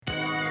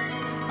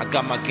I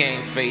got my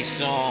game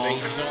face on.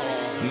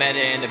 Met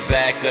her in the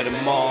back of the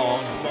mall.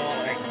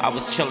 I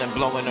was chillin',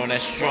 blowing on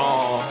that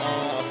strong.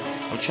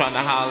 I'm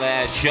tryna holler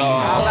at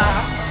y'all.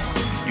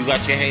 You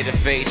got your hater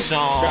face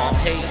on.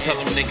 Tell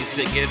them niggas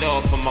to get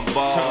off of my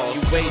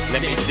balls.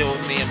 Let me do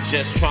me, I'm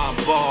just trying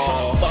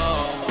ball.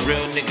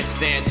 Real niggas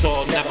stand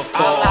tall, never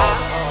fall.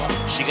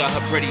 She got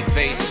her pretty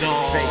face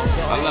on.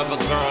 I love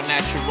a girl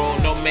natural,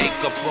 no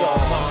makeup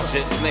on.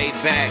 Just laid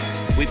back,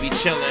 we be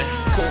chillin'.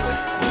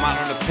 I'm out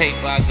on the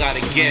paper, I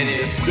gotta get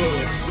it.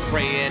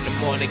 Pray in the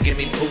morning, give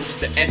me boost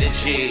the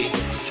energy.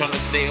 Tryna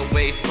stay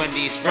away from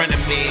these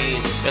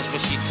frenemies. That's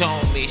what she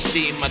told me,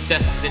 she my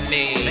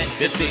destiny.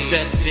 This was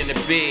destined to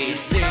be.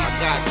 I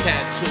got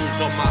tattoos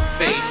on my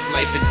face,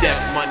 life and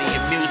death, money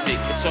and music.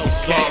 But so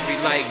sorry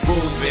like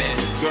Ruben.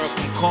 Girl,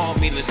 come call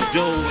me, let's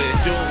do it.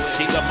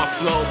 She love my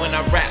flow when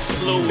I rap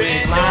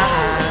fluid. My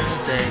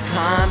eyes, they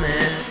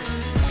coming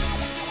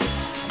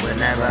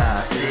whenever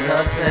I see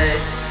her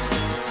face.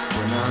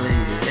 When only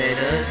you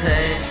haters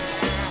hate.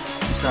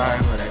 I'm sorry,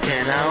 but I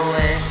cannot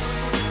wait.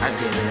 I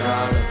give it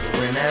all as to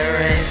win that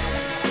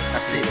race. I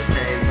see the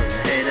pain from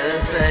the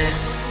haters'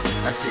 face.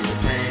 I see the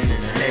pain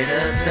in the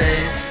haters'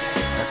 face.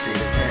 I see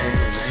the pain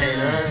in the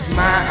haters.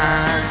 My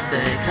eyes,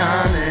 they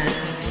coming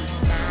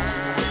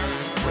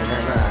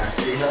whenever I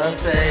see her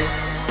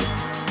face.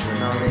 When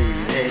only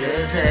you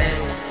haters hate.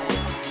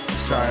 I'm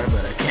sorry,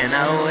 but I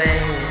cannot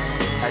wait.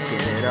 I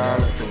give it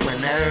all up to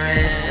win that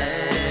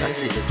race. I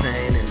see the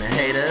pain in the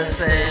haters'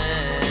 face.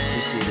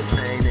 You see the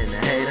pain in the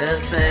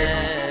haters'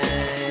 face.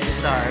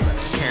 Sorry, but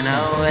I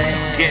cannot wait.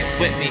 Get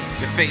with me,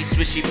 the face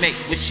what she make,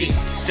 what she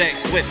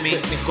sex with me.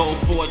 Go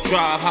for a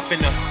drive, hop in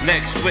the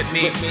Lex with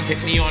me.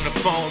 Hit me on the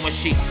phone when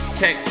she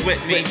text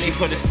with me. She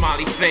put a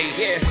smiley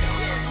face.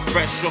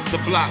 Fresh off the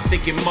block,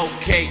 thinking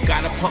okay.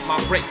 Gotta pump my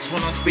brakes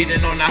when I'm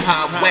speeding on the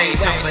highway.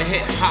 Time for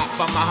hip hop,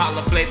 I'ma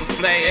holla Flavor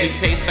Flav. She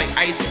tastes like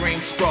ice cream,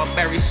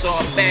 strawberry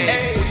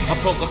sorbet. I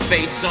poke her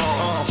face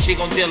on, she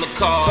gon' deal the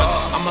cards.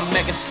 I'm a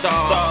mega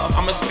star,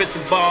 I'ma spit the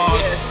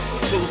bars.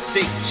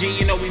 26G,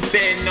 you know we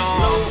been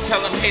on.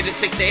 Tell them haters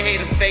take their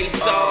hater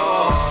face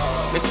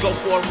off. Let's go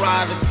for a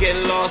ride, let's get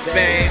lost,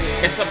 babe.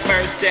 It's her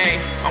birthday,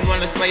 I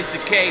wanna slice the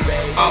cake.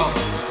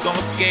 Gon'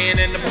 scan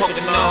in the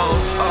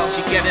Poconos.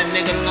 She get a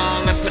nigga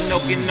long like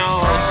Pinocchio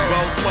nose.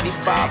 Roll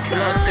 25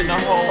 blunts in the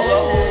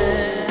hole.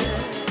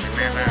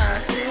 Whenever I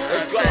see her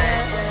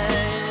face.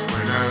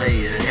 When only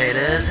you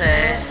haters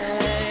hate.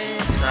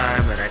 I'm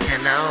sorry, but I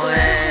cannot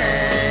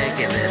wait.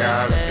 Give it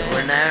all up to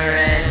win that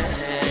race.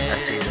 I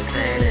see the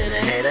pain in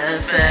the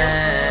haters' face.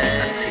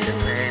 I see the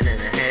pain in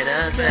the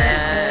haters' face.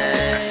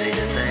 I see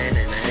the pain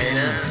in the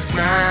haters'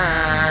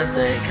 eyes,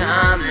 they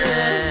coming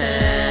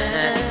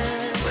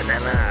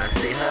whenever I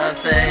see her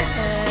face.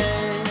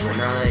 When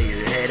only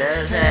you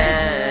haters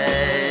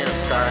hate.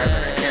 I'm sorry,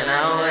 but I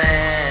cannot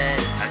wait.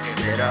 I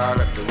give it all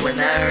up to win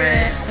that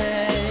race.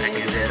 I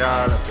give it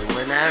all up to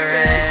win that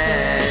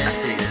race. I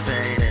see the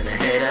pain in the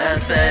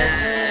haters'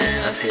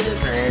 face. I see the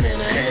pain in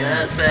the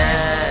haters'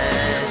 face.